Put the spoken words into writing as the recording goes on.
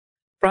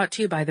Brought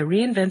to you by the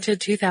reinvented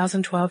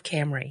 2012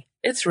 Camry.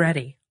 It's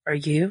ready. Are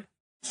you?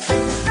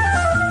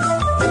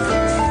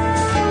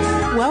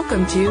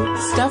 Welcome to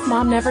Stuff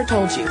Mom Never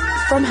Told You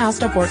from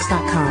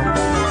HowStuffWorks.com.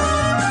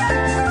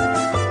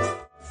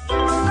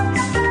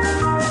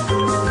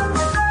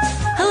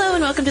 Hello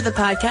and welcome to the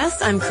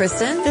podcast. I'm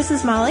Kristen. This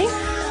is Molly.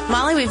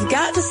 Molly, we've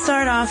got to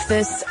start off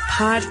this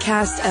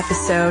podcast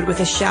episode with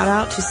a shout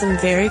out to some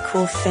very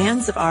cool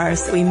fans of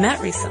ours that we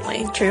met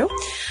recently. True.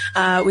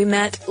 We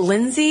met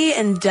Lindsay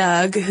and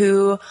Doug,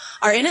 who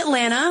are in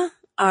Atlanta,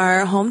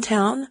 our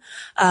hometown,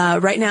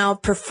 right now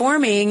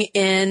performing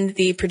in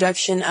the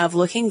production of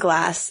Looking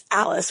Glass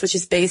Alice, which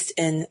is based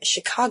in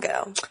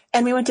Chicago.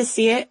 And we went to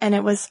see it, and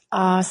it was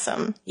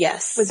awesome.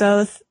 Yes. We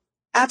both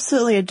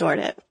absolutely adored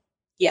it.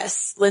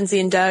 Yes, Lindsay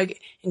and Doug,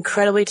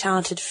 incredibly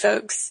talented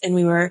folks, and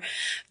we were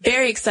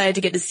very excited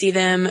to get to see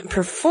them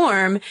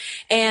perform.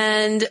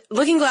 And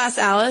Looking Glass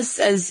Alice,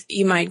 as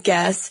you might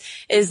guess,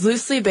 is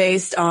loosely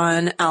based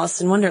on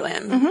Alice in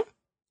Wonderland. Mm-hmm.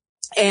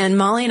 And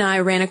Molly and I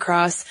ran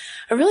across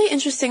a really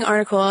interesting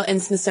article in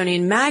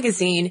Smithsonian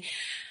Magazine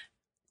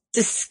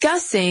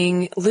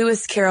discussing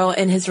Lewis Carroll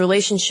and his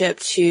relationship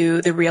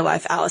to the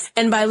real-life Alice.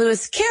 And by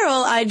Lewis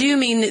Carroll, I do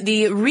mean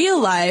the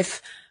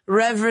real-life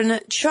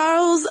Reverend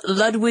Charles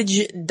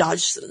Ludwig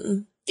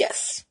Dodgson.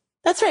 Yes.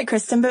 That's right,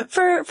 Kristen. But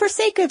for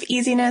sake of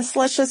easiness,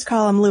 let's just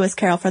call him Lewis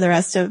Carroll for the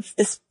rest of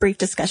this brief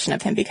discussion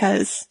of him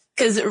because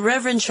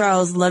Reverend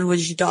Charles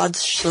Ludwig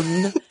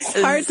Dodgson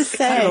is hard to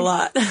say. Kind of a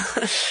lot.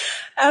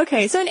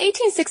 Okay, so in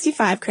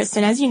 1865,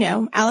 Kristen, as you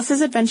know,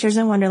 Alice's Adventures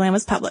in Wonderland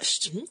was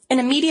published. Mm-hmm. An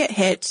immediate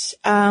hit.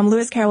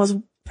 Lewis Carroll was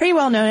pretty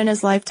well known in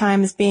his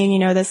lifetime as being,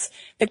 this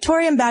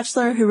Victorian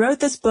bachelor who wrote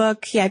this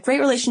book. He had great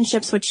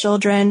relationships with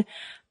children.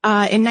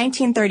 In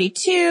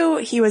 1932,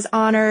 he was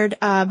honored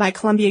by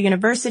Columbia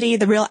University.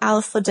 The real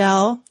Alice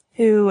Liddell,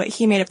 who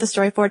he made up the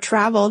story for,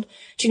 traveled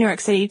to New York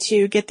City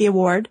to get the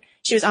award.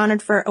 She was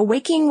honored for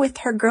awaking with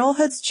her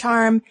girlhood's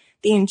charm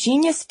the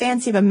ingenious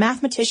fancy of a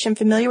mathematician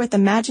familiar with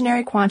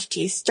imaginary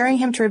quantities, stirring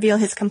him to reveal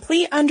his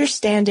complete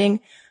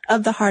understanding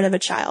of the heart of a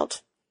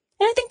child.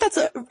 And I think that's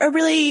a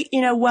really,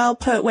 well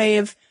put way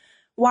of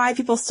why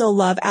people still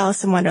love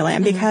Alice in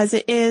Wonderland, mm-hmm. because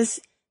it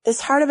is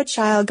this heart of a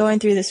child going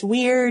through this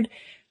weird,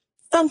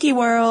 funky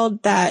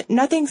world that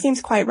nothing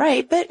seems quite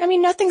right. But,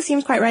 nothing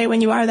seems quite right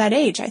when you are that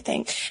age, I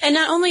think. And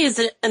not only is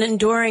it an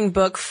enduring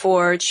book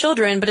for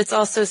children, but it's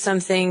also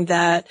something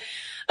that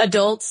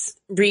adults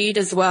read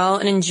as well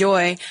and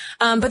enjoy.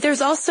 But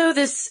there's also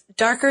this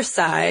darker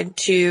side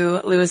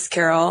to Lewis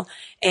Carroll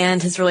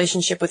and his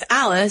relationship with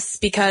Alice,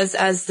 because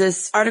as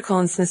this article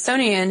in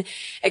Smithsonian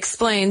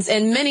explains,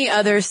 and many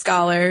other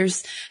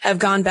scholars have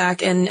gone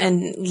back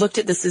and looked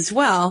at this as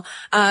well,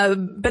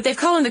 but they've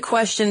called into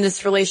question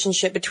this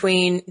relationship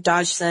between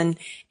Dodgson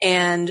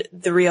and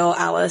the real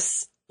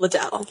Alice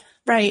Liddell.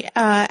 Right.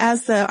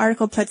 As the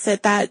article puts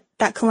it, that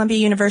Columbia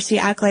University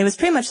accolade was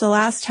pretty much the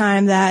last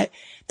time that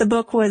the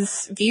book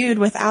was viewed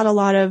without a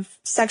lot of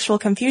sexual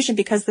confusion,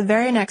 because the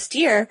very next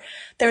year,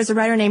 there was a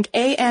writer named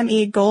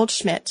A.M.E.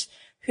 Goldschmidt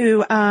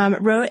who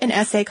wrote an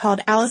essay called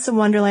Alice in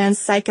Wonderland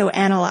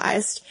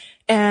Psychoanalyzed.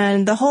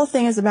 And the whole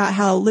thing is about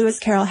how Lewis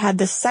Carroll had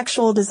this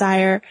sexual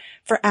desire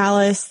for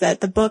Alice,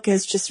 that the book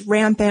is just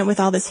rampant with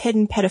all this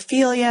hidden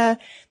pedophilia,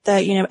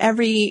 that,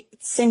 every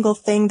single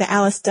thing that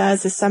Alice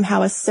does is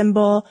somehow a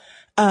symbol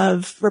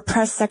of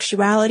repressed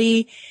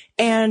sexuality.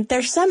 And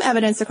there's some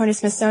evidence, according to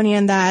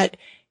Smithsonian, that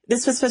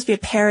this was supposed to be a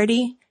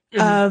parody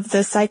mm-hmm. of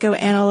the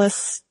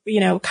psychoanalyst,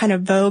 kind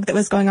of vogue that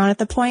was going on at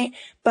the point.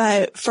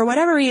 But for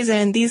whatever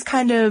reason, these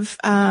kind of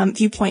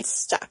viewpoints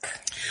stuck.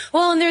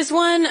 Well, and there's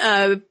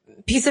one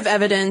piece of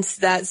evidence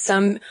that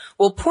some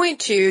will point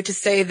to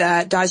say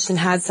that Dodgson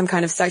had some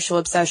kind of sexual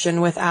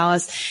obsession with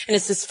Alice. And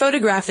it's this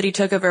photograph that he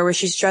took of her where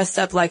she's dressed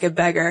up like a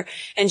beggar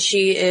and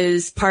she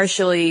is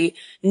partially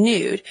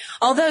nude.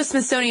 Although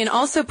Smithsonian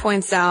also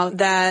points out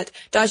that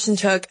Dodgson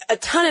took a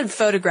ton of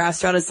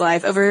photographs throughout his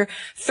life, over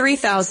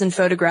 3,000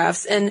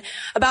 photographs, and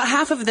about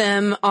half of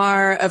them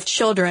are of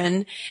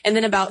children, and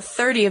then about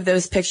 30 of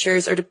those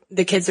pictures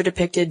the kids are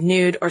depicted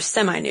nude or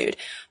semi-nude.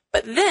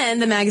 But then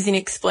the magazine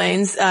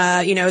explains,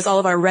 as all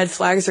of our red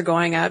flags are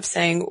going up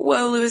saying,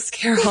 whoa, Lewis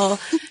Carroll,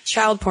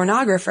 child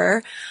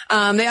pornographer.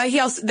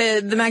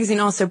 The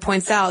magazine also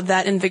points out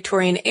that in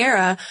Victorian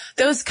era,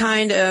 those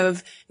kind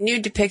of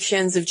nude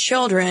depictions of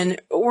children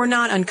were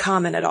not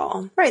uncommon at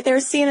all. Right. They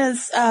were seen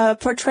as a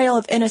portrayal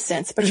of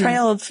innocence,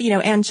 portrayal mm-hmm.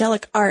 of,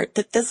 angelic art,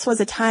 that this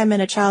was a time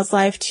in a child's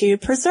life to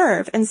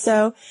preserve. And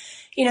so,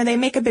 they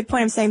make a big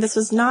point of saying this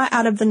was not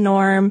out of the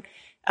norm.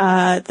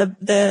 The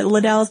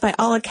Liddells, by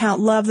all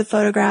account, love the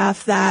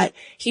photograph that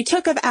he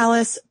took of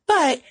Alice,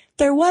 but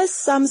there was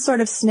some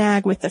sort of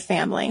snag with the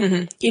family.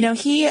 Mm-hmm.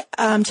 He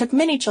took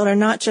many children,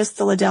 not just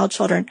the Liddell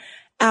children.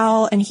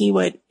 Al, and he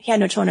had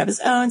no children of his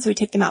own, so he'd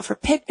take them out for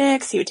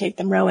picnics. He would take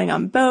them rowing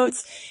on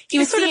boats. He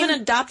was sort of an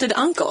adopted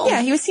uncle.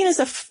 Yeah, he was seen as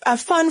a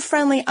fun,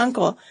 friendly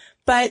uncle.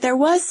 But there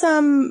was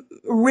some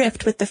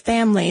rift with the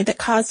family that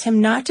caused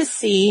him not to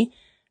see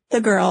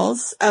the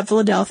girls of the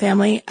Liddell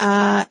family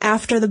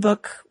after the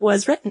book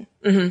was written.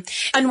 Mm-hmm.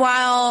 And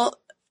while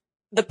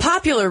the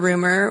popular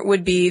rumor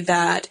would be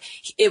that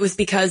it was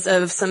because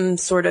of some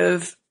sort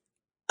of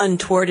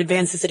untoward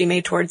advances that he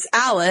made towards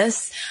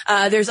Alice.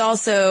 There's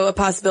also a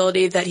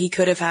possibility that he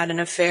could have had an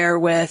affair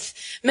with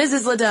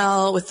Mrs.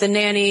 Liddell, with the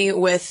nanny,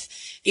 with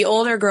the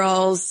older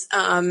girls.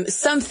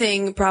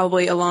 Something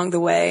probably along the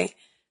way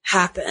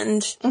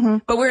happened,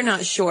 but we're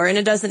not sure. And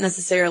it doesn't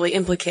necessarily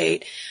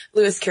implicate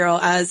Lewis Carroll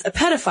as a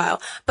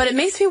pedophile. But it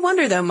makes me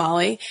wonder, though,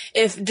 Molly,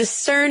 if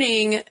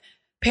discerning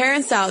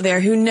parents out there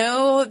who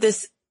know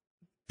this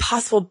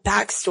possible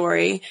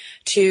backstory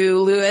to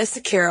Lewis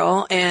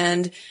Carroll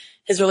and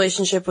his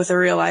relationship with a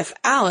real life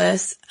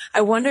Alice,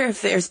 I wonder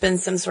if there's been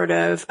some sort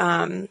of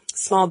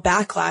small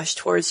backlash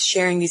towards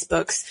sharing these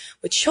books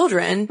with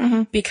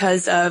children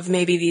because of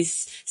maybe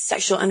these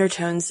sexual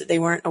undertones that they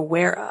weren't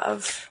aware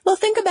of. Well,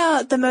 think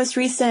about the most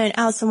recent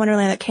Alice in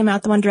Wonderland that came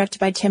out, the one directed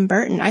by Tim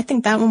Burton. I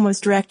think that one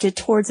was directed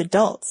towards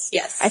adults.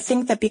 Yes. I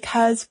think that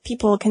because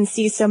people can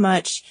see so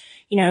much,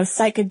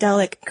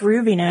 psychedelic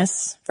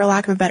grooviness, for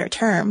lack of a better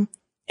term,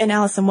 in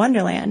Alice in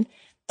Wonderland,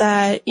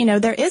 that,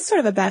 there is sort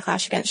of a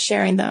backlash against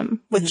sharing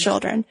them with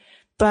children.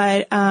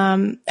 But,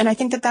 and I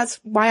think that that's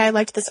why I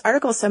liked this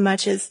article so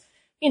much is,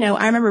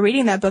 I remember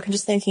reading that book and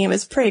just thinking it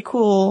was a pretty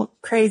cool,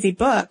 crazy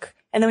book.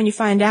 And then when you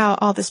find out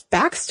all this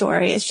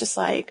backstory, it's just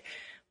like,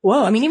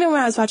 whoa. I mean, even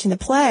when I was watching the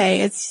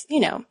play, it's,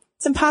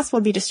 it's impossible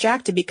to be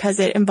distracted because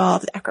it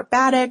involves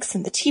acrobatics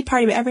and the tea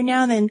party. But every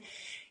now and then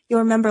you'll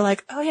remember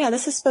like, oh yeah,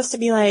 this is supposed to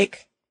be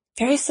like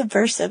very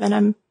subversive and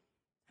I'm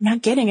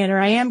not getting it, or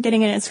I am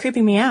getting it and it's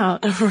creeping me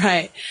out.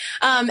 Right.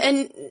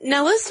 And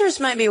now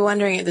listeners might be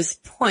wondering at this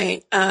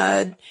point,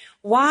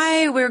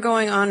 why we're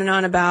going on and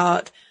on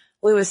about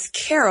Lewis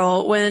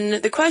Carroll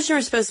when the question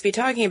we're supposed to be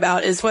talking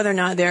about is whether or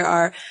not there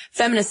are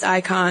feminist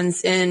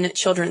icons in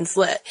children's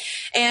lit.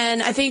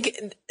 And I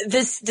think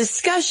this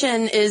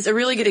discussion is a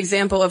really good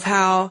example of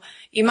how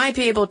you might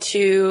be able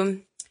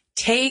to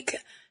take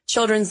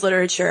children's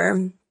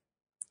literature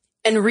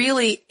and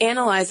really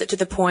analyze it to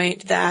the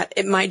point that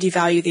it might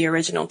devalue the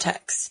original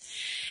text.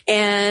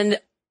 And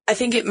I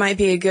think it might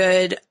be a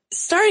good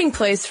starting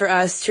place for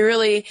us to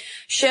really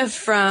shift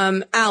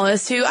from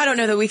Alice, who I don't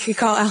know that we could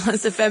call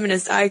Alice a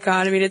feminist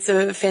icon. I mean, it's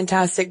a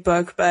fantastic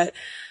book, but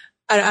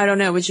I don't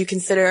know. Would you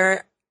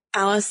consider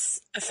Alice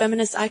a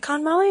feminist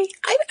icon, Molly?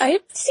 I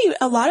see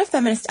a lot of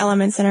feminist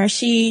elements in her.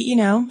 She,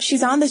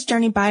 she's on this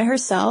journey by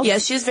herself.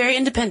 Yes, she's very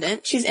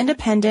independent. She's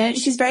independent.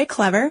 She's very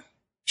clever.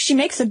 She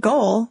makes a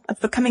goal of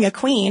becoming a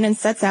queen and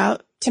sets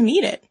out to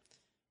meet it.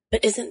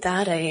 But isn't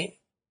that a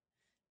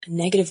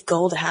negative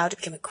goal to have, to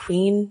become a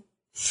queen?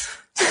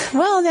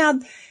 Well, now,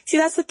 see,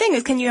 that's the thing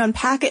is, can you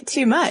unpack it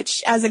too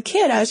much? As a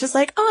kid, I was just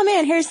like, oh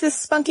man, here's this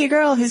spunky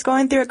girl who's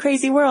going through a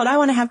crazy world. I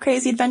want to have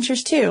crazy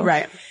adventures too.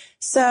 Right.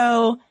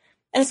 So,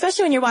 and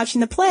especially when you're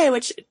watching the play,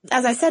 which,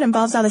 as I said,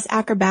 involves all this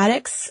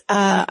acrobatics.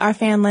 Our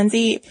fan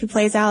Lindsay, who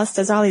plays Alice,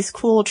 does all these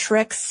cool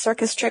tricks,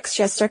 circus tricks.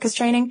 She has circus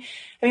training.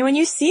 I mean, when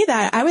you see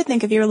that, I would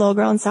think if you were a little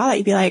girl and saw that,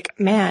 you'd be like,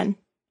 man,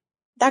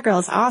 that girl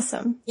is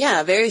awesome.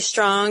 Yeah, very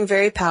strong,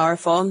 very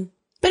powerful.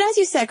 But as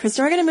you said,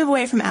 Kristen, we're going to move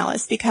away from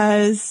Alice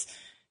because,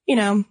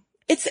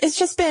 it's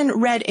just been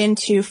read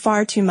into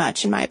far too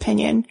much, in my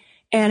opinion.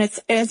 And it's,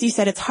 as you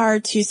said, it's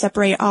hard to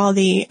separate all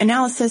the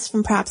analysis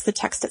from perhaps the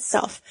text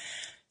itself.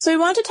 So we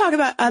want to talk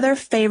about other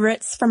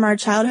favorites from our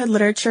childhood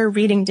literature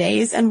reading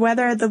days and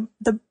whether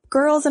the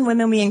girls and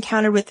women we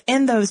encountered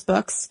within those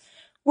books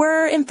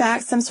were, in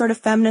fact, some sort of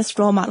feminist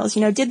role models.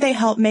 Did they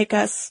help make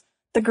us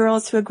the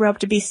girls who would grow up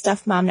to be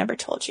stuff mom never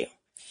told you?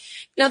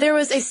 Now, there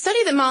was a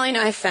study that Molly and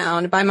I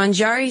found by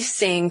Manjari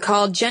Singh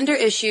called Gender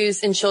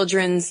Issues in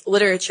Children's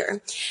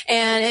Literature.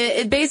 And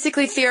it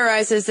basically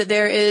theorizes that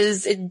there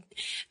is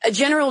a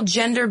general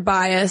gender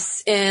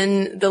bias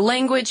in the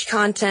language,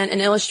 content,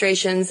 and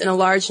illustrations in a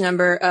large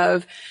number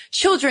of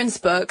children's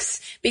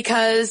books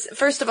because,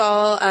 first of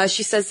all,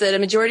 she says that a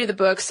majority of the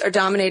books are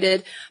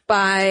dominated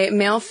by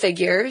male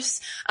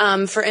figures.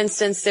 For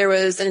instance, there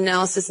was an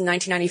analysis in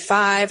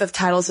 1995 of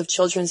titles of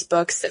children's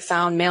books that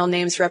found male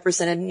names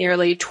represented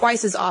nearly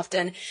twice as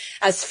often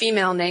as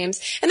female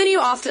names. And then you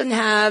often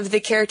have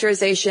the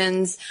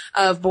characterizations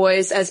of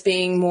boys as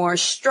being more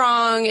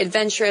strong,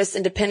 adventurous,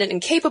 independent,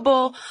 and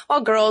capable,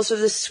 while girls are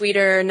the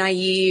sweeter,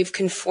 naive,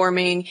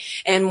 conforming,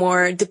 and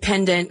more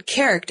dependent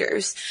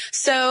characters.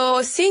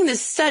 So seeing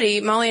this study,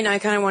 Molly and I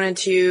kind of wanted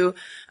to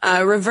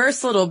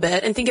reverse a little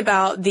bit and think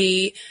about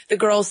the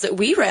girls that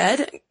we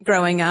read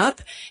growing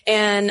up,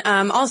 and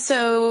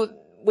also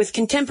with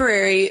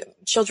contemporary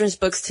children's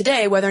books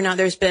today, whether or not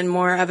there's been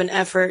more of an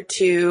effort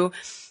to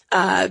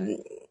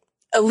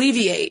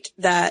alleviate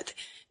that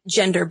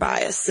gender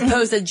bias,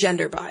 supposed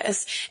gender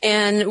bias.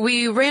 And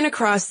we ran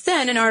across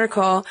then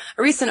a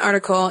recent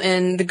article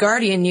in the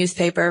Guardian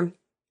newspaper.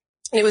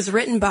 It was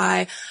written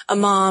by a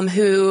mom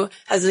who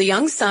has a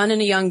young son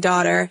and a young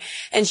daughter,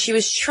 and she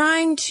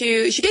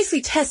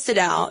basically tested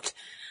out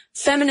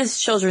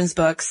feminist children's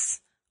books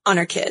on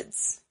her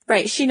kids.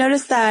 Right. She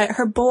noticed that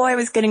her boy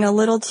was getting a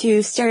little too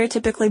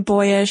stereotypically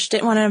boyish,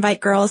 didn't want to invite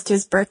girls to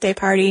his birthday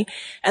party,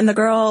 and the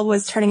girl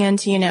was turning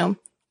into,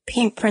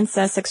 pink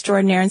princess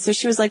extraordinaire. And so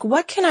she was like,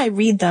 what can I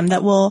read them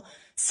that will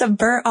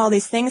subvert all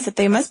these things that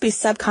they must be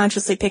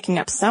subconsciously picking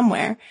up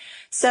somewhere?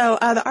 So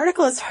the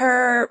article is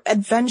her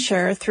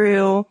adventure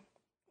through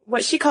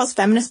what she calls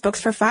feminist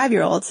books for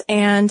 5-year-olds.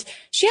 And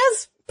she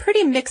has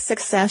pretty mixed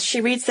success.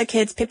 She reads the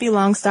kids Pippi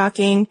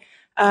Longstocking.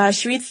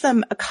 She reads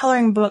them a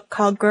coloring book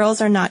called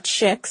Girls Are Not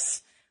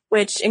Chicks,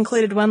 which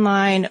included one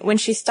line, when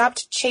she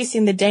stopped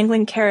chasing the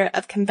dangling carrot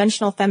of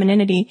conventional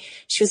femininity,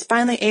 she was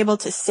finally able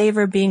to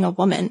savor being a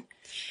woman.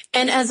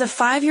 And as a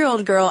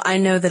 5-year-old girl, I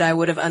know that I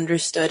would have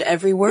understood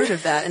every word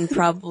of that and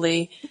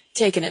probably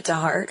taken it to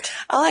heart.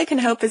 All I can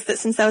hope is that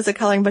since that was a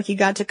coloring book, you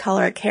got to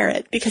color a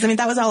carrot, because, I mean,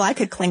 that was all I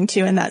could cling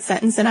to in that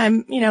sentence, and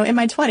I'm, in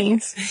my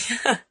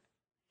 20s.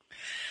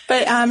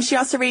 But she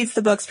also reads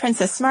the books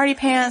Princess Smarty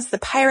Pants, The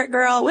Pirate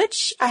Girl,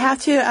 which I have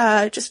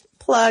to just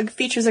plug,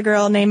 features a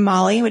girl named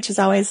Molly, which is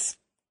always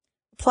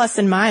a plus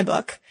in my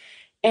book,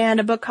 and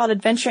a book called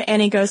Adventure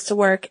Annie Goes to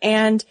Work.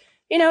 And,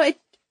 it,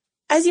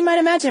 as you might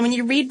imagine, when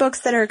you read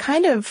books that are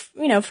kind of,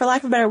 for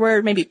lack of a better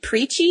word, maybe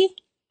preachy,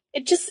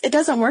 it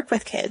doesn't work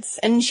with kids.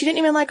 And she didn't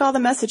even like all the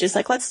messages.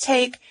 Like, let's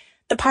take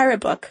the pirate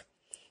book.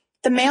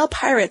 The male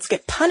pirates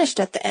get punished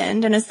at the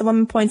end, and as the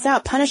woman points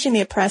out, punishing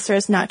the oppressor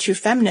is not true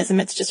feminism,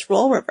 it's just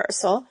role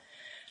reversal.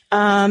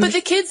 But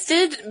the kids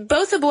did,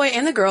 both the boy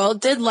and the girl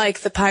did like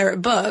the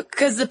pirate book,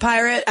 because the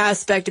pirate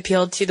aspect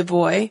appealed to the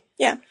boy.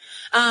 Yeah.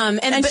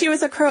 And she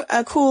was a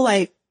cool,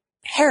 like,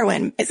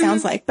 heroine, it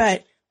sounds like,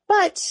 but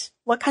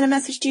what kind of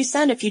message do you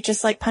send if you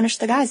just, like, punish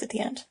the guys at the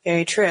end?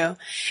 Very true.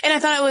 And I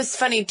thought it was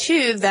funny,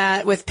 too,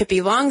 that with Pippi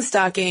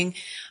Longstocking,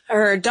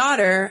 her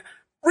daughter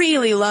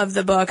really loved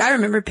the book. I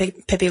remember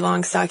Pippi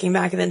Longstocking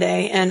back in the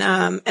day, and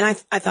I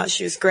thought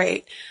she was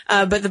great.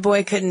 But the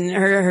boy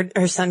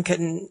her son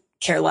couldn't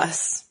care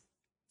less.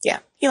 Yeah,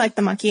 he liked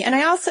the monkey.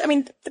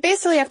 And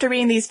basically after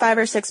reading these 5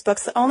 or 6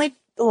 books, the only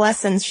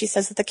lessons she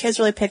says that the kids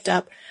really picked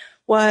up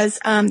was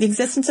the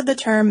existence of the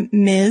term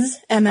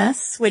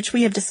MS, which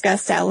we have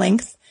discussed at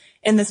length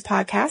in this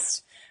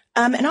podcast,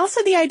 and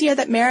also the idea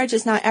that marriage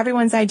is not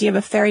everyone's idea of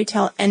a fairy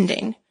tale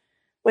ending,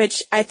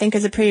 which I think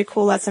is a pretty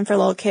cool lesson for a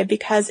little kid,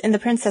 because in the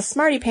Princess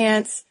Smarty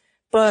Pants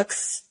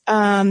books,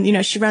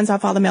 she runs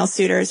off all the male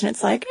suitors, and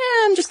it's like,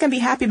 I'm just going to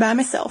be happy by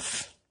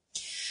myself.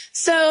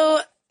 So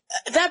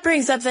that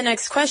brings up the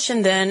next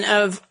question then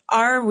of,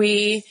 are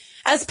we,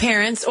 as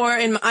parents, or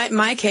in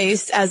my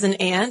case, as an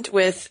aunt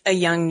with a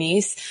young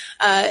niece,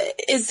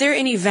 is there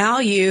any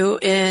value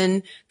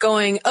in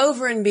going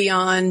over and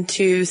beyond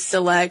to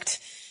select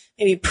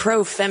maybe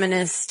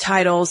pro-feminist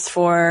titles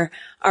for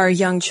our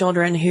young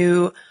children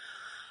who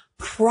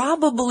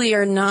probably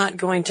are not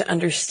going to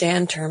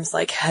understand terms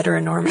like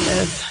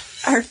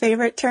heteronormative? Our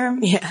favorite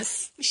term?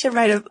 Yes. We should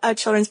write a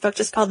children's book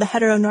just called The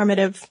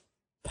Heteronormative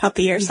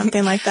Puppy or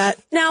something like that.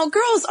 Now,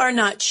 Girls Are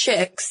Not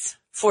Chicks,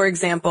 for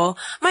example,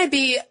 might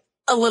be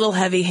a little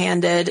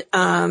heavy-handed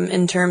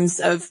in terms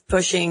of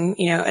pushing,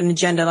 an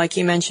agenda like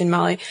you mentioned,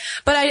 Molly.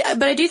 But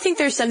I do think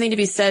there's something to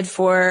be said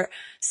for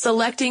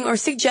selecting or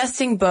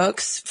suggesting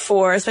books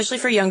for, especially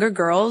for younger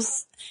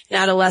girls and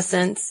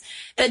adolescents,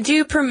 that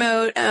do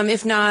promote,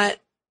 if not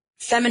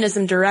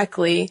feminism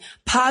directly,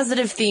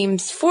 positive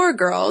themes for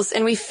girls.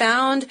 And we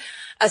found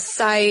a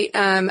site,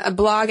 a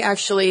blog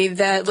actually,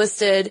 that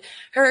listed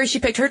she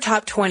picked her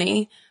top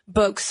 20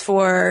 books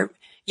for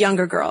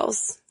younger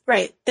girls.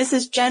 Right. This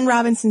is Jen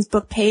Robinson's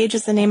Book Page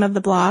is the name of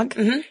the blog.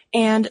 Mm-hmm.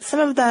 And some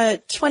of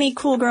the 20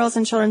 cool girls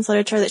in children's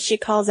literature that she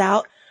calls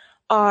out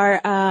are,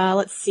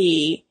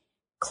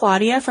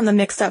 Claudia from the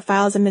Mixed Up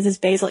Files of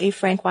Mrs. Basil E.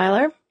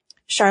 Frankweiler,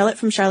 Charlotte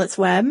from Charlotte's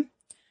Web,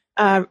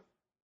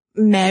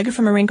 Meg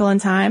from A Wrinkle in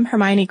Time,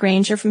 Hermione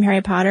Granger from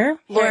Harry Potter,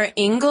 Laura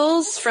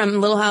Ingalls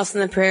from Little House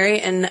on the Prairie,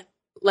 and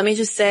let me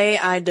just say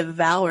I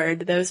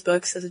devoured those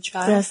books as a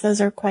child. Yes, those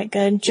are quite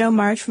good. Jo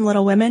March from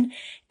Little Women.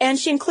 And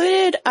she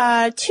included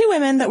 2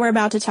 women that we're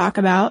about to talk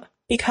about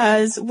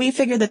because we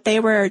figured that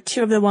they were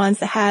 2 of the ones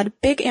that had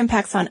big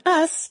impacts on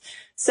us.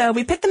 So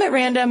we picked them at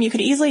random. You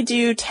could easily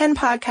do 10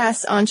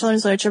 podcasts on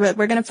children's literature, but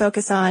we're going to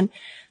focus on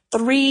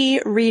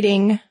 3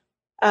 reading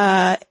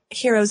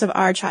heroes of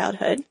our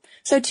childhood.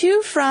 So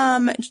 2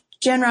 from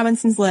Jen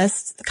Robinson's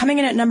list. Coming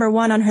in at number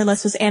 1 on her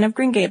list was Anne of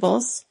Green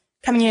Gables.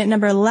 Coming in at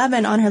number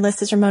 11 on her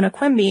list is Ramona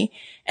Quimby.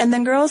 And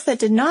then girls that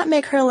did not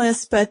make her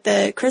list, but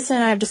that Kristen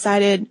and I have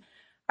decided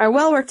are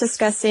well worth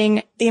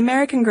discussing, The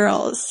American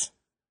Girls.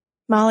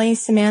 Molly,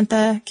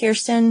 Samantha,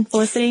 Kirsten,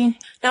 Felicity.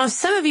 Now,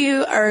 some of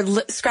you are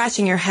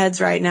scratching your heads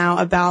right now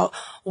about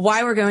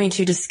why we're going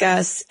to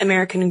discuss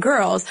American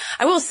Girls.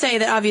 I will say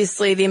that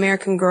obviously the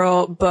American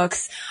Girl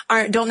books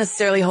don't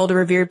necessarily hold a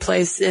revered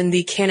place in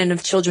the canon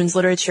of children's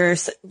literature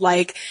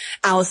like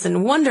Alice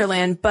in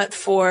Wonderland, but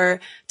for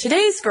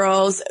today's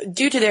girls,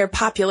 due to their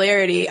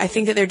popularity, I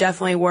think that they're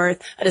definitely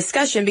worth a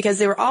discussion because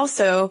they were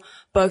also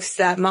books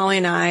that Molly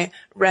and I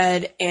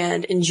read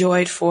and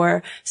enjoyed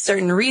for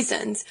certain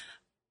reasons.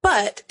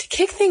 But to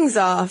kick things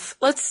off,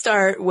 let's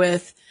start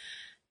with,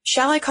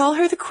 shall I call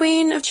her the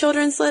queen of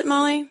children's lit,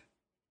 Molly?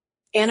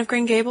 Anne of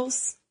Green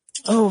Gables?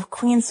 Oh,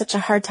 Queen's such a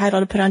hard title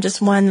to put on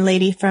just one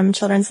lady from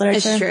children's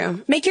literature. It's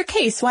true. Make your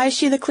case. Why is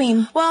she the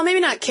queen? Well, maybe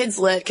not kids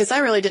lit, because I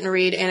really didn't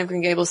read Anne of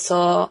Green Gables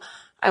till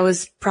I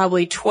was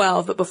probably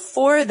 12. But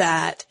before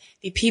that,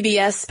 the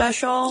PBS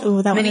special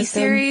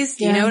miniseries,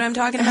 do you know what I'm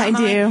talking about, I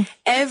Molly? do.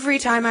 Every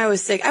time I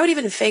was sick, I would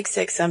even fake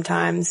sick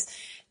sometimes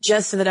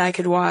just so that I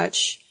could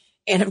watch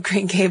Anne of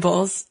Green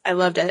Gables. I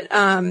loved it.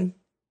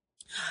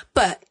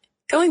 But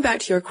going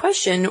back to your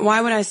question,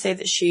 why would I say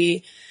that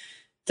she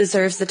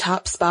deserves the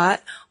top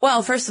spot?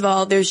 Well, first of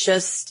all, there's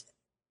just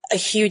a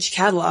huge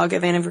catalog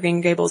of Anne of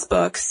Green Gables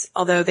books,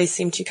 although they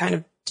seem to kind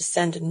of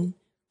descend in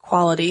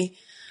quality,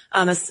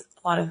 as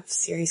a lot of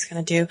series kind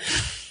of do.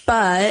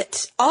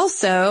 But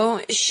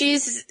also,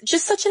 she's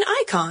just such an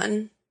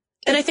icon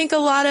that I think a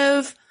lot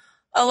of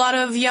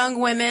young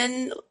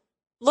women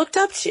looked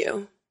up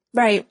to.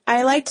 Right.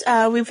 I liked,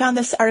 we found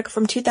this article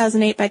from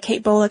 2008 by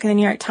Kate Bullock in the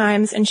New York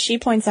Times, and she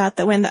points out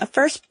that when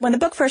the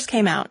book first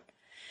came out,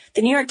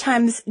 the New York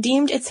Times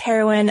deemed its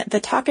heroine, the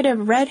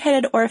talkative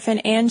red-headed orphan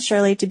Anne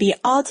Shirley, to be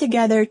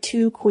altogether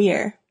too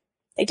queer.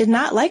 They did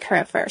not like her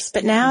at first,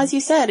 but now, as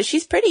you said,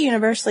 she's pretty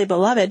universally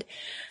beloved.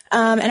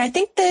 And I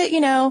think that,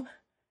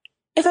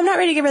 if I'm not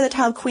ready to give her the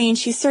title queen,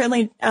 she's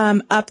certainly,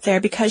 up there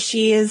because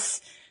she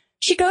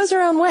goes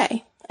her own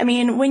way. I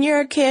mean, when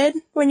you're a kid,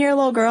 when you're a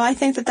little girl, I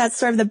think that that's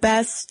sort of the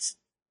best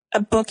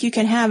book you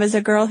can have is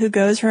a girl who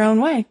goes her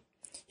own way.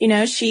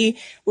 She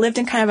lived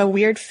in kind of a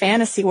weird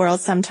fantasy world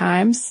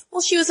sometimes.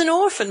 Well, she was an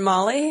orphan,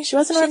 Molly. She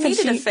was an orphan.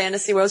 She needed a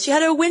fantasy world. She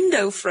had a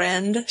window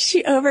friend.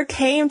 She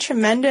overcame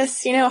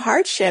tremendous,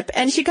 hardship.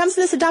 And she comes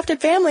to this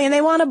adopted family and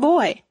they want a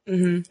boy.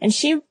 Mm-hmm. And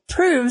she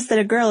proves that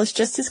a girl is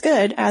just as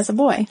good as a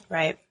boy.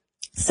 Right.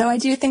 So I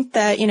do think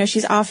that,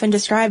 she's often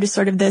described as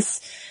sort of this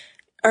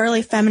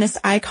early feminist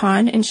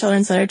icon in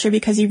children's literature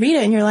because you read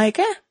it and you're like,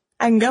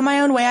 I can go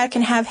my own way. I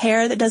can have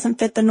hair that doesn't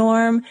fit the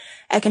norm.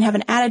 I can have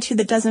an attitude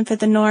that doesn't fit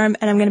the norm,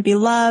 and I'm going to be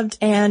loved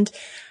and,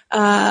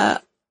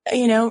 applauded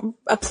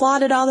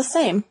all the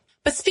same.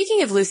 But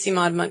speaking of Lucy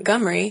Maud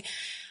Montgomery,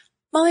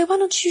 Molly, why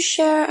don't you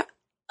share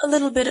a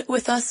little bit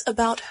with us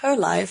about her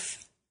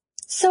life?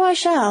 So I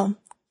shall,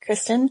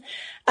 Kristen.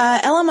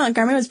 Ella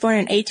Montgomery was born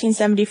in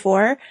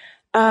 1874.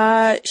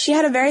 She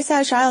had a very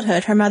sad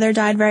childhood. Her mother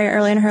died very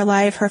early in her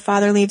life. Her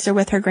father leaves her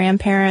with her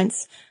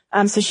grandparents.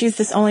 So she's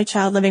this only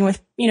child living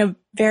with,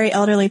 very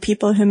elderly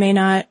people who may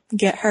not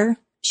get her.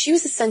 She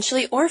was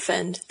essentially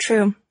orphaned.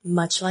 True.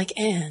 Much like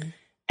Anne.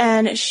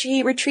 And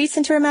she retreats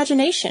into her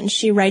imagination.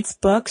 She writes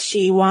books.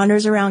 She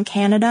wanders around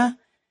Canada.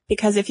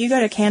 Because if you go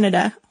to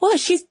Canada, well,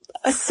 she's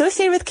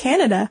associated with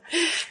Canada.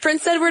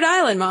 Prince Edward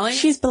Island, Molly.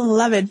 She's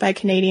beloved by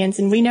Canadians,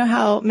 and we know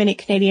how many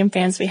Canadian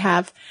fans we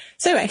have.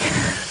 So anyway.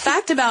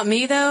 Fact about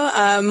me,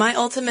 though, my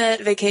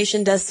ultimate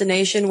vacation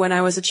destination when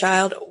I was a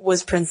child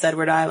was Prince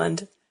Edward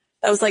Island.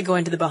 That was like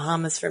going to the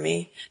Bahamas for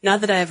me.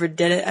 Not that I ever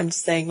did it. I'm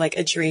just saying like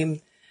a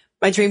dream.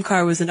 My dream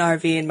car was an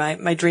RV, and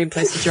my dream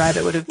place to drive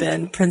it would have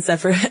been Prince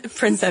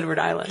Edward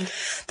Island.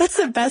 That's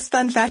the best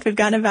fun fact we've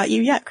gotten about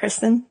you yet,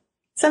 Kristen.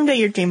 Someday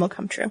your dream will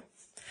come true.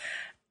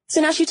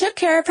 So now she took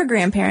care of her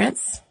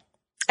grandparents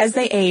as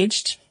they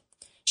aged.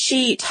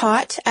 She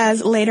taught,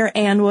 as later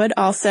Anne would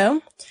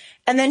also.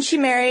 And then she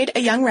married a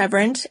young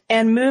reverend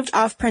and moved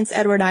off Prince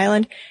Edward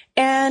Island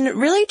and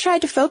really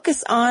tried to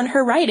focus on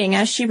her writing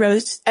as she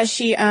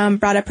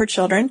brought up her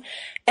children.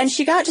 And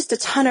she got just a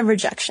ton of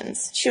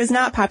rejections. She was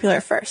not popular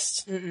at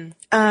first.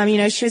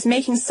 She was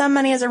making some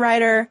money as a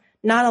writer,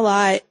 not a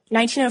lot.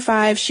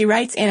 1905, she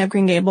writes Anne of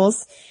Green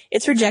Gables.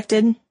 It's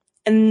rejected.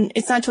 And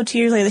it's not until 2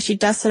 years later that she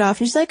dusts it off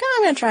and she's like,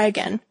 I'm going to try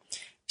again.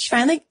 She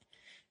finally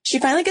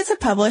gets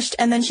it published,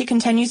 and then she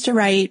continues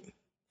to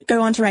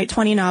go on to write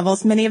 20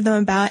 novels, many of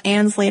them about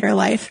Anne's later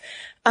life.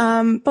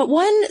 But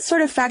one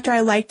sort of factor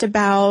I liked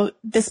about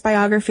this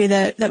biography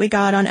that we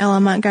got on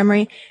Ella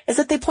Montgomery is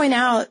that they point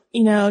out,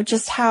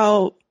 just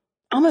how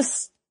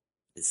almost,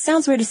 it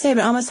sounds weird to say,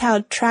 but almost how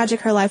tragic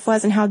her life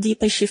was and how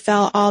deeply she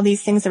felt all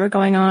these things that were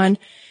going on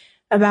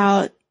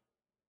about,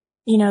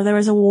 there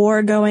was a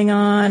war going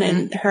on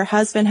and her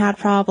husband had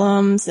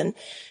problems and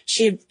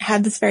she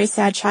had this very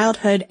sad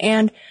childhood.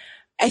 And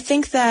I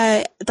think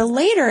that the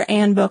later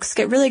Anne books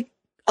get really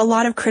a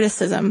lot of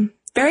criticism.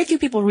 Very few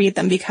people read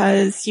them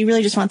because you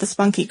really just want the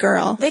spunky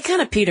girl. They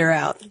kind of peter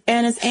out.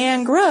 And as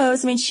Anne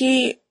grows,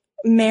 she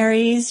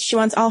marries, she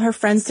wants all her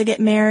friends to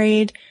get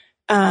married.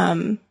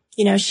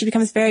 She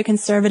becomes very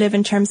conservative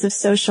in terms of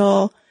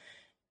social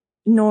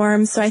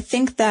norms. So I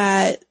think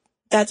that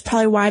that's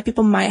probably why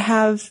people might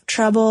have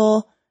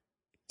trouble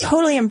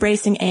totally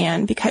embracing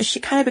Anne, because she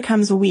kind of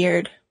becomes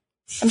weird.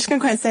 I'm just going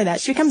to go ahead and say that.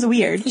 She becomes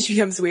weird. She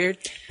becomes weird.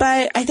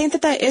 But I think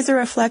that is a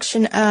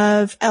reflection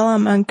of Ella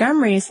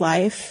Montgomery's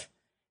life.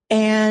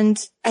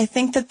 And I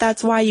think that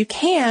that's why you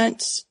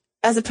can't,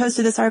 as opposed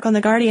to this article in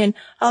The Guardian,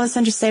 all of a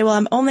sudden just say, well,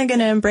 I'm only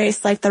going to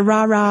embrace like the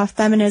rah-rah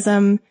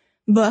feminism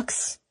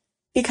books,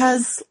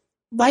 because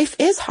life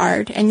is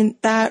hard. And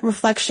that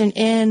reflection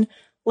in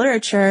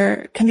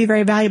literature can be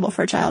very valuable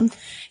for a child.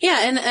 Yeah,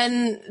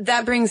 and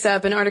that brings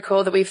up an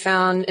article that we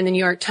found in the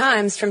New York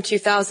Times from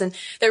 2000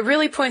 that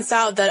really points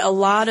out that a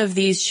lot of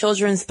these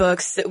children's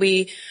books that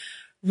we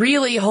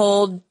really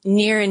hold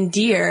near and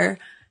dear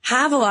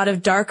have a lot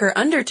of darker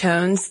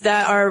undertones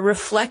that are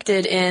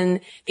reflected in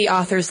the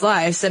author's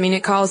lives. I mean,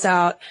 it calls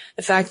out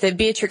the fact that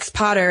Beatrix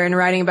Potter, in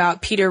writing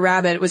about Peter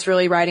Rabbit, was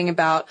really writing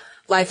about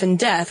life and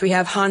death. We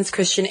have Hans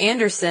Christian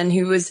Andersen,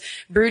 who was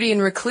broody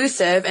and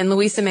reclusive, and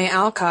Louisa May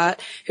Alcott,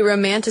 who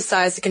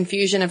romanticized the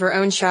confusion of her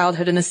own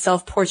childhood in a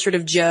self-portrait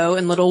of Jo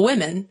and Little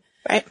Women.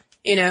 Right.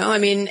 You know, I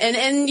mean,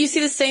 and you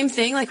see the same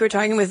thing, like we were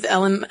talking with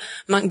Ellen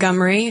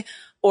Montgomery,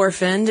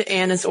 Orphaned,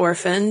 Anna's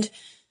Orphaned.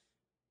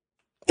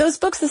 Those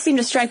books that seem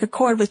to strike a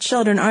chord with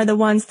children are the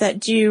ones that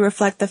do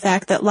reflect the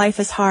fact that life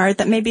is hard,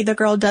 that maybe the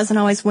girl doesn't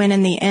always win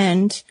in the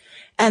end.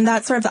 And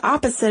that's sort of the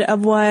opposite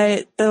of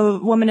what the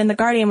woman in The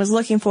Guardian was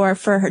looking for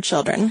her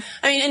children.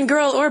 I mean, in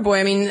Girl or Boy,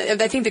 I mean,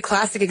 I think the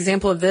classic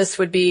example of this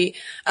would be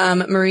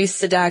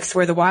Maurice Sedak's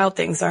Where the Wild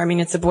Things Are. I mean,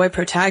 it's a boy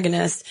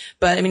protagonist,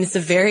 but I mean, it's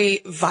a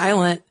very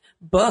violent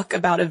book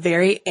about a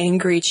very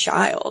angry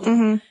child.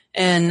 Mm-hmm.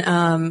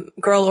 And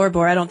Girl or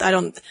Boy, I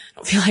don't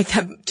feel like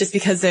that just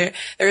because there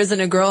isn't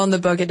a girl in the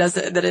book,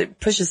 that it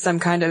pushes some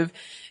kind of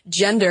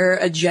gender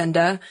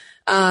agenda.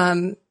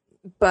 But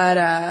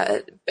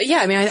yeah,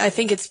 I mean, I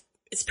think it's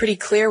pretty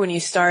clear when you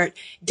start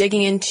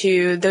digging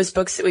into those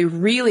books that we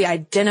really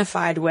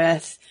identified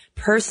with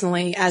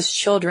personally as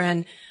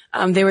children.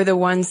 They were the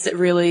ones that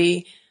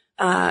really,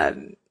 I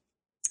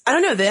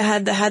don't know, they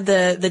had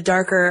the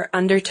darker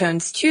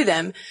undertones to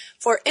them.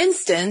 For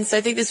instance,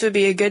 I think this would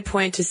be a good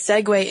point to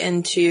segue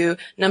into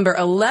number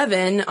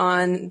 11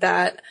 on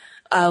that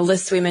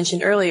list we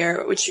mentioned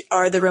earlier, which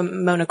are the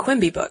Ramona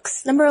Quimby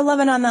books. Number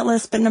 11 on that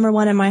list, but number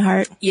 1 in my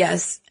heart.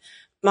 Yes.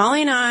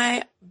 Molly and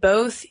I,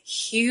 both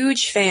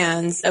huge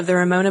fans of the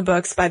Ramona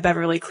books by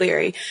Beverly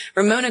Cleary.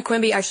 Ramona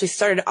Quimby actually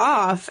started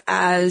off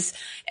as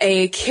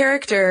a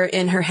character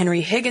in her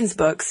Henry Higgins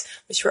books,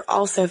 which were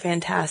also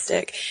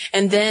fantastic.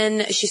 And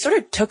then she sort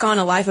of took on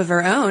a life of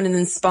her own and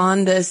then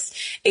spawned this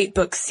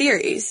 8-book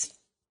series.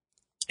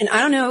 And I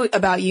don't know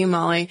about you,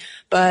 Molly,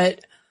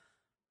 but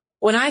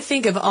when I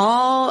think of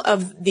all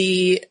of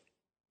the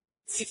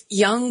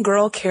young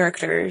girl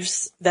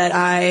characters that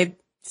I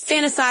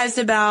fantasized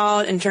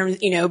about in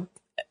terms, you know,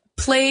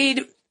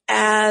 played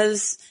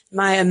as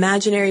my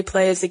imaginary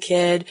play as a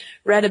kid,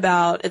 read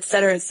about, et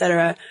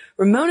cetera,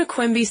 Ramona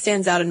Quimby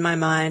stands out in my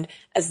mind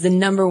as the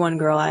number one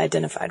girl I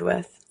identified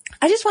with.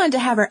 I just wanted to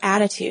have her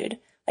attitude.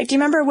 Like, do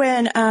you remember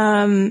when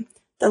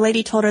the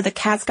lady told her the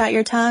cat's got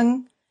your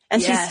tongue?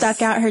 And Yes. she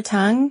stuck out her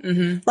tongue?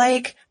 Mm-hmm.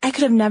 Like, I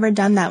could have never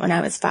done that when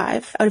I was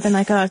 5. I would have been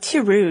like, oh,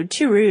 too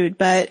rude.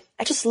 But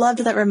I just loved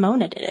that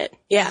Ramona did it.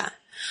 Yeah.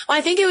 Well,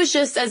 I think it was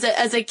just as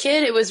a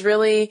kid, it was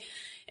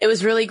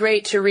really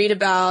great to read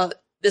about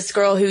this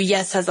girl who,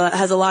 yes, has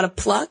a lot of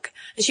pluck.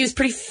 And she was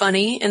pretty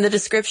funny, and the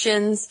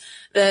descriptions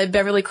that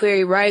Beverly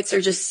Cleary writes are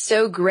just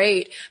so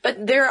great.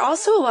 But there are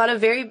also a lot of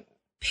very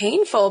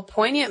painful,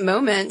 poignant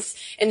moments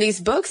in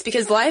these books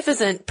because life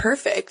isn't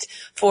perfect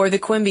for the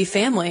Quimby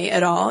family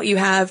at all. You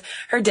have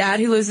her dad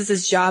who loses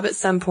his job at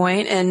some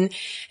point and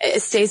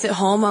stays at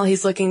home while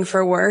he's looking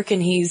for work,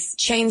 and he's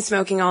chain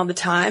smoking all the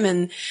time.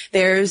 And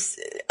there's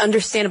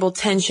understandable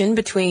tension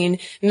between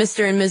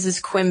Mr. and Mrs.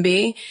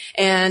 Quimby,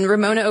 and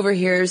Ramona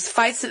overhears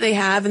fights that they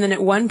have. And then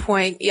at one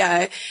point,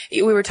 yeah,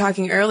 we were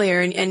talking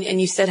earlier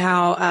and you said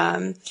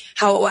how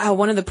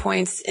one of the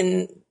points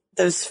in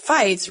those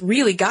fights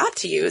really got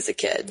to you as a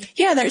kid.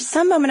 Yeah, there's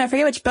some moment, I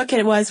forget which book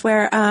it was,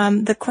 where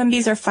the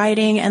Quimbys are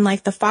fighting and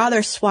like the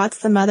father swats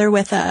the mother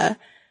with a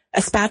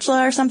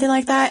spatula or something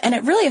like that, and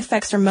it really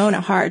affects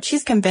Ramona hard.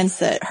 She's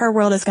convinced that her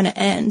world is going to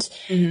end.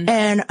 Mm-hmm.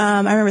 And I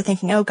remember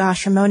thinking, oh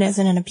gosh, Ramona is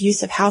in an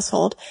abusive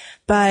household.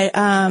 But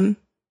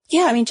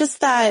yeah, I mean, just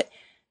that,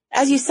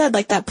 as you said,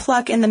 like that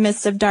pluck in the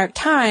midst of dark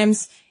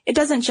times, it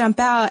doesn't jump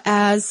out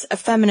as a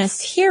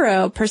feminist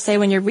hero per se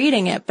when you're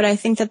reading it, but I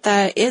think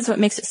that is what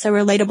makes it so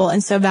relatable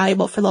and so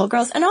valuable for little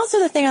girls. And also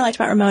the thing I liked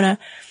about Ramona,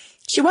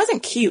 she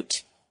wasn't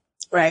cute.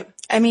 Right.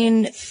 I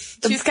mean,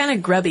 she was kind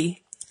of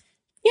grubby.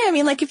 Yeah, I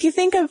mean, like if you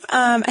think of,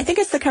 I think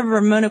it's the cover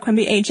of Ramona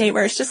Quimby age 8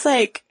 where it's just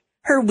like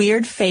her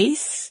weird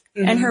face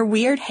mm-hmm. and her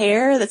weird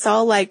hair that's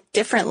all like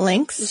different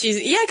lengths. Cause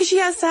she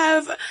has to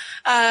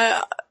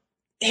have,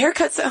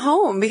 haircuts at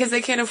home because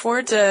they can't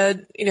afford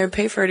to,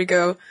 pay for her to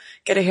go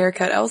get a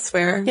haircut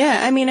elsewhere. Yeah,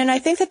 I mean, and I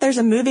think that there's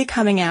a movie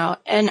coming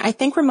out, and I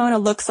think Ramona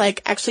looks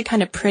like actually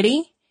kind of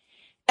pretty,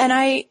 and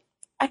I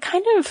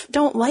kind of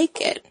don't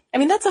like it. I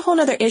mean, that's a whole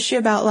other issue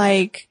about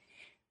like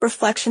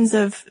reflections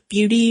of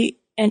beauty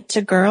and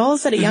to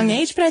girls at a young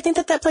age, but I think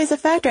that plays a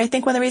factor. I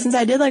think one of the reasons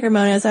I did like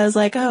Ramona is I was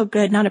like, oh,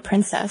 good, not a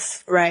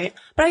princess. Right.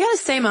 But I gotta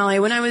say, Molly,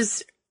 when I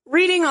was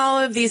reading all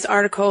of these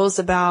articles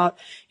about,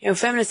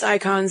 feminist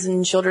icons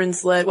in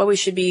children's lit, what we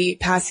should be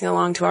passing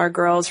along to our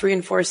girls,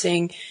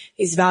 reinforcing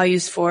these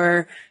values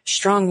for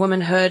strong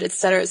womanhood, et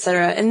cetera, et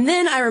cetera. And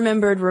then I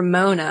remembered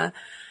Ramona.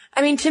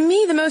 I mean, to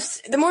me,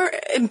 the more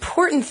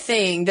important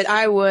thing that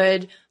I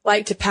would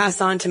like to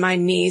pass on to my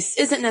niece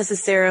isn't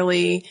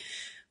necessarily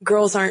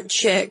girls aren't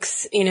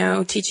chicks,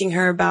 teaching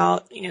her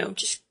about,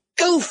 just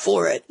go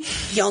for it,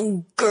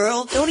 young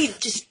girl. Don't even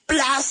just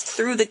blast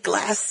through the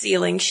glass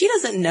ceiling. She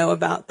doesn't know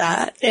about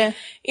that. Yeah.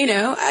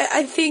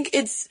 I think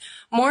it's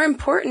more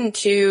important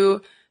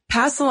to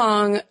pass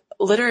along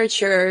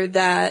literature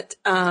that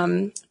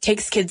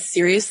takes kids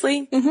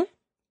seriously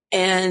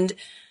and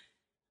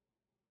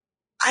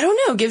I don't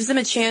know, gives them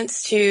a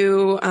chance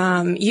to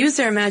use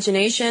their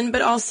imagination,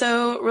 but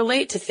also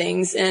relate to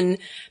things and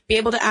be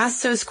able to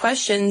ask those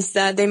questions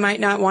that they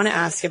might not want to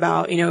ask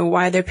about,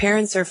 why their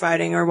parents are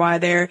fighting or why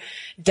their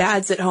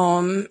dad's at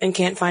home and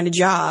can't find a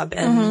job.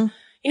 And,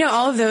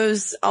 all of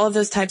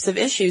those types of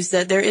issues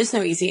that there is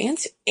no easy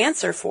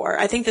answer for.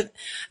 I think that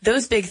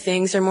those big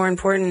things are more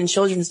important in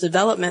children's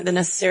development than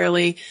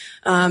necessarily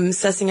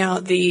sussing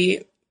out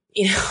the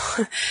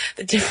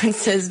the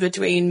differences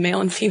between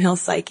male and female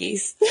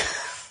psyches.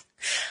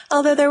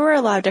 Although there were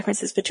a lot of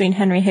differences between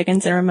Henry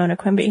Higgins and Ramona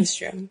Quimby. That's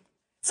true.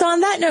 So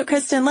on that note,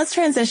 Kristen, let's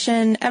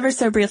transition ever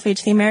so briefly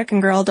to the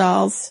American Girl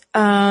dolls.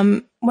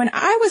 When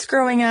I was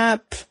growing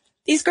up,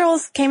 these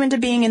girls came into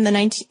being in the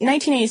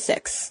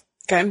 1986.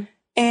 Okay.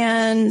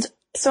 And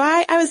so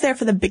I was there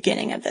for the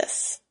beginning of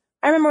this.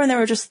 I remember when there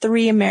were just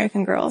 3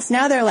 American Girls.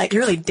 Now they're like...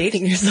 You're really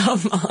dating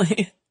yourself,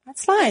 Molly.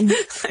 That's fine.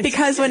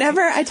 Because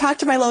whenever I talk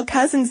to my little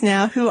cousins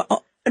now who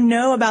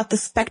know about the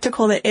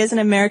spectacle that is an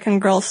American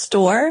Girl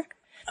store...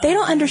 They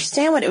don't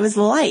understand what it was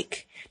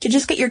like to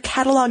just get your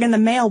catalog in the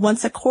mail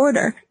once a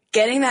quarter.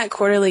 Getting that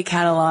quarterly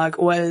catalog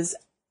was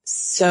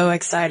so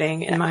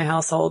exciting in my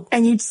household.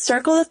 And you'd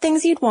circle the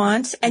things you'd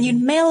want and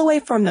you'd mail away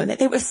from them.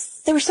 They were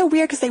so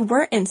weird because they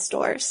weren't in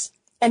stores.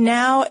 And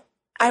now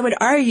I would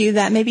argue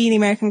that maybe the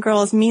American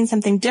Girls mean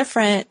something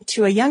different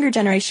to a younger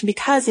generation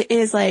because it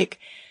is like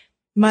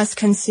must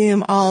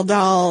consume all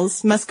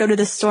dolls, must go to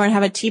the store and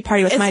have a tea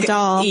party with my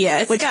doll.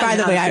 Yeah, which by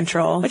the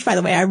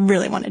way I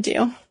really want to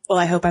do. Well,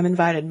 I hope I'm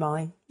invited,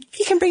 Molly.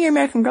 You can bring your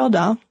American Girl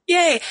doll.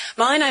 Yay!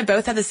 Molly and I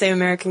both had the same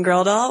American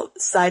Girl doll.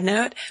 Side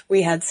note,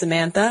 we had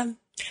Samantha.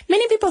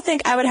 Many people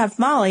think I would have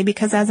Molly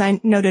because, as I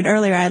noted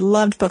earlier, I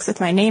loved books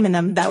with my name in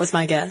them. That was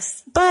my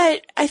guess.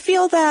 But I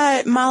feel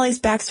that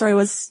Molly's backstory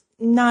was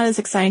not as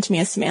exciting to me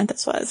as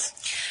Samantha's was.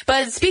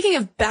 But speaking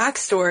of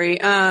backstory,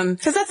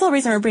 because that's the whole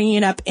reason we're bringing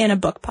it up in a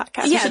book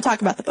podcast. We should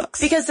talk about the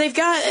books. Because they've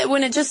got,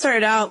 when it just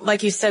started out,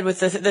 like you said, with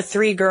the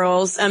 3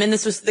 girls, and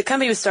the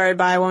company was started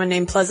by a woman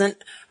named Pleasant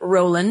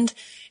Rowland.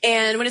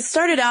 And when it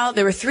started out,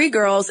 there were 3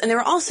 girls, and there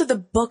were also the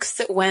books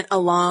that went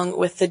along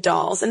with the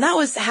dolls. And that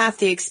was half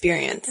the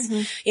experience.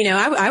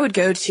 I would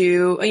go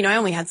to, I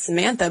only had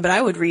Samantha, but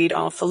I would read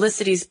all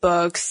Felicity's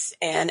books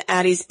and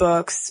Addie's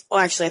books. Well,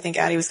 actually, I think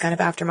Addie was kind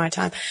of after my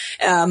time.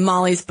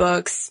 Molly's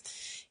books.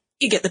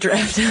 You get the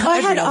drift. I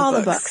had all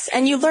the books.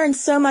 And you learned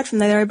so much from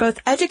them. They were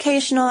both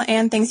educational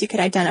and things you could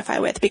identify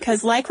with.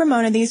 Because like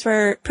Ramona, these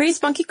were pretty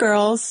spunky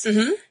girls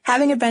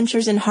having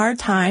adventures in hard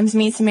times.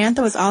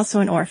 Samantha was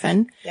also an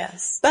orphan.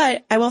 Yes.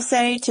 But I will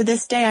say, to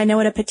this day, I know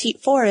what a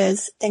petite four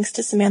is, thanks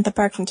to Samantha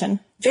Parkington.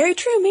 Very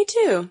true. Me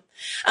too.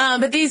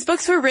 But these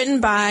books were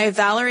written by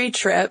Valerie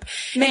Tripp.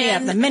 Many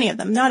of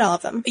them, not all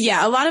of them.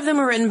 Yeah, a lot of them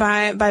were written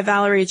by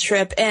Valerie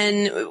Tripp.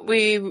 And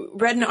we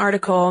read an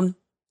article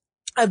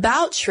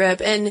about Tripp,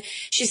 and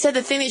she said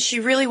the thing that she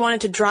really wanted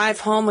to drive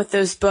home with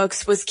those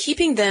books was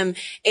keeping them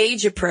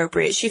age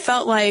appropriate. She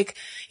felt like,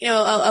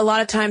 a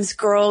lot of times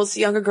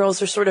younger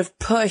girls are sort of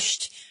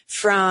pushed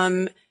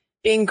from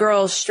being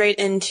girls straight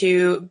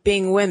into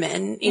being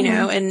women,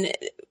 and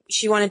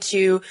she wanted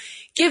to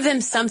give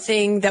them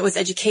something that was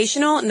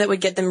educational and that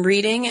would get them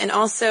reading and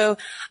also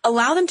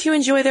allow them to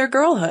enjoy their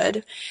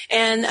girlhood.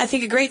 And I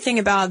think a great thing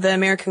about the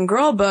American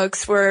Girl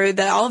books were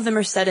that all of them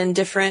are set in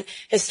different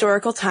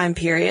historical time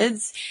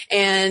periods,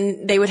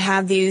 and they would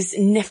have these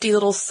nifty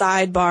little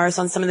sidebars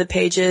on some of the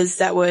pages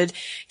that would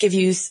give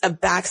you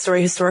a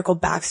historical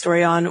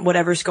backstory on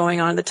whatever's going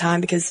on at the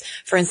time. Because,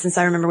 for instance,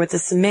 I remember with the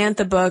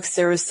Samantha books,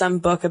 there was some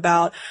book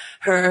about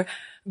her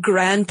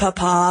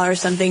grandpapa or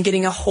something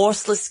getting a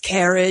horseless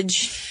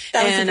carriage.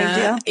 That was a big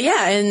deal.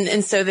 Yeah,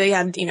 and so they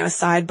had, a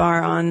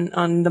sidebar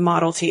on the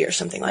Model T or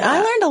something like that.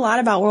 I learned a lot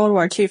about World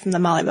War II from the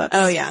Molly books.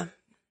 Oh, yeah.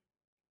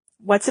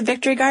 What's a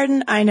victory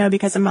garden? I know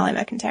because of Molly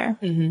McIntyre.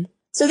 Mm-hmm.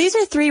 So these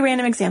are 3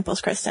 random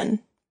examples, Kristen.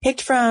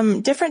 Picked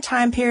from different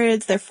time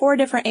periods. They're 4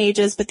 different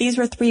ages, but these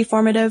were 3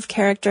 formative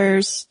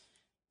characters.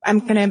 I'm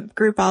going to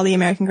group all the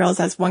American Girls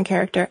as one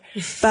character,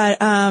 but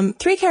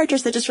 3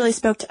 characters that just really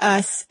spoke to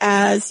us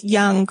as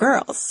young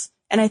girls.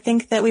 And I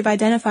think that we've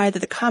identified that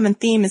the common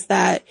theme is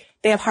that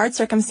they have hard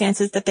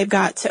circumstances that they've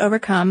got to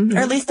overcome, or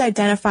at least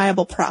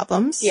identifiable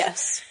problems.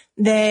 Yes.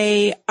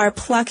 They are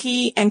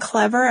plucky and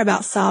clever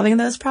about solving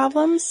those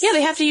problems. Yeah,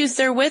 they have to use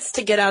their wits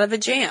to get out of a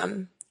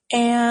jam.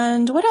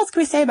 And what else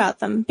can we say about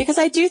them? Because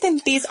I do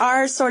think these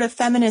are sort of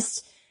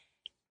feminist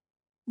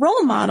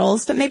role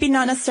models, but maybe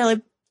not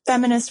necessarily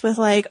feminist with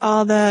like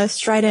all the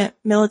strident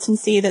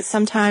militancy that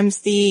sometimes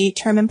the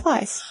term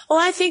implies. Well,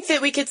 I think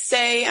that we could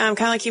say, kind of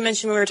like you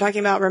mentioned when we were talking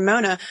about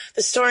Ramona,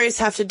 the stories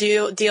have to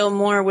deal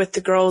more with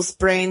the girls'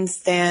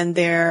 brains than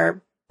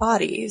their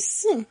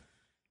bodies.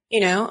 You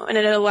know, and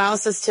it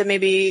allows us to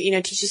maybe, you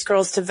know, teaches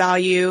girls to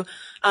value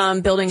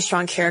building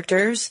strong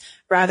characters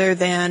rather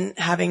than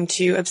having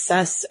to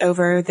obsess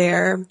over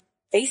their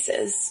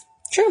faces.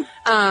 True.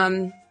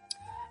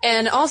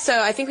 And also,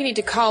 I think we need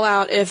to call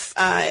out if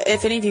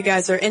any of you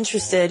guys are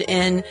interested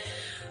in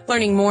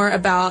learning more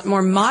about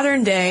more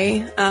modern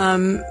day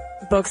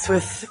books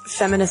with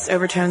feminist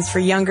overtones for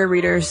younger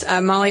readers.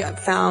 Molly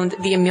found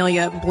the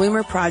Amelia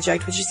Bloomer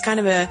Project, which is kind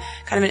of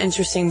an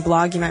interesting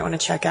blog you might want to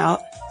check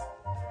out.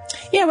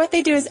 Yeah, what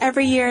they do is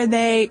every year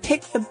they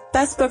pick the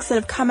best books that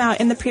have come out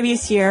in the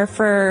previous year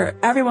for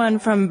everyone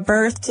from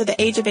birth to the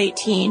age of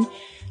 18.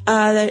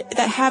 That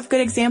have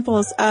good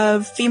examples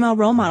of female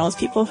role models,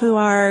 people who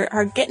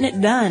are getting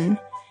it done.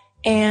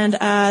 And,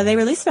 they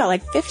release about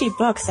like 50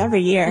 books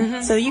every year.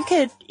 Mm-hmm. So you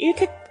could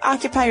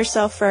occupy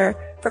yourself for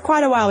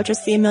quite a while, which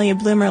is the Amelia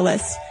Bloomer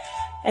list.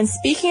 And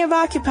speaking of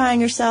occupying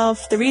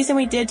yourself, the reason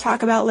we did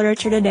talk about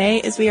literature today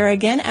is we are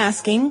again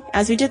asking,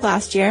 as we did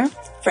last year,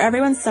 for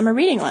everyone's summer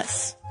reading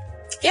list.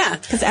 Yeah.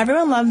 Because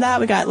everyone loved that.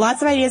 We got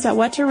lots of ideas about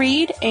what to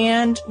read,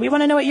 and we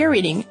want to know what you're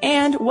reading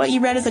and what you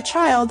read as a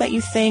child that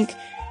you think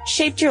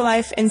shaped your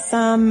life in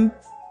some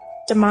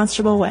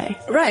demonstrable way.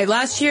 Right.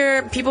 Last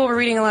year, people were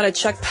reading a lot of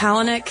Chuck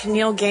Palahniuk,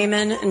 Neil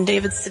Gaiman, and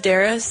David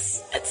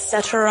Sedaris,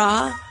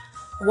 etc.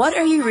 What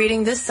are you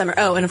reading this summer?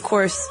 Oh, and of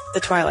course, the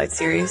Twilight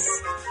series.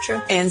 True.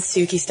 And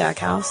Sookie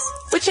Stackhouse.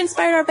 Which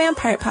inspired our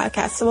vampire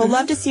podcast. So we'll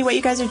love to see what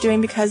you guys are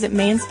doing because it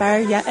may inspire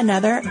yet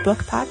another book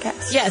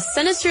podcast. Yes,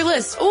 send us your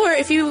list. Or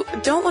if you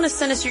don't want to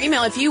send us your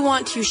email, if you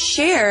want to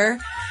share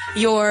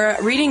your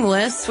reading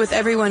list with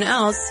everyone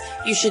else,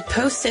 you should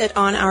post it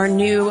on our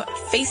new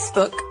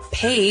Facebook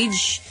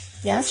page.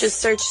 Yes. Just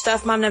search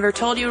Stuff Mom Never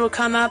Told You. It'll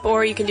come up,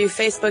 or you can do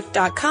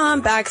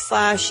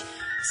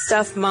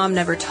facebook.com/Stuff Mom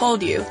Never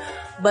Told You.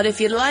 But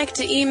if you'd like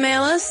to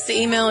email us, the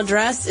email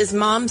address is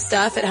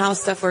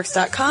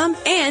momstuff@howstuffworks.com.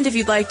 And if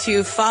you'd like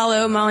to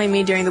follow Molly and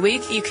me during the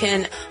week, you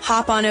can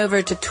hop on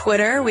over to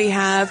Twitter. We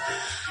have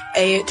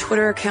a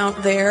Twitter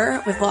account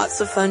there with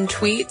lots of fun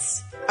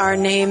tweets. Our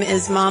name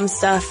is Mom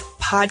Stuff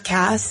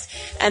Podcast.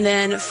 And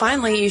then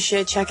finally, you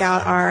should check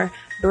out our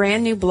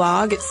brand new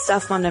blog. It's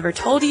Stuff Mom Never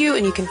Told You,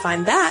 and you can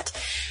find that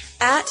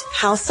at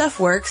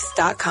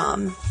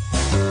howstuffworks.com.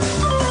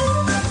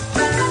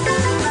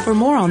 For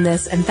more on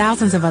this and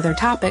thousands of other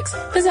topics,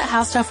 visit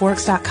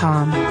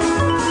howstuffworks.com.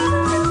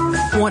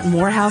 Want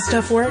more How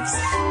Stuff Works?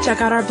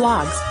 Check out our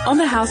blogs on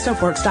the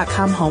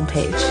howstuffworks.com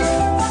homepage.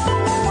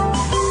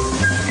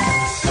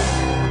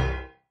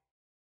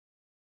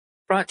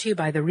 Brought to you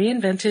by the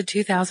reinvented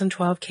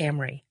 2012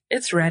 Camry.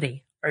 It's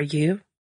ready. Are you?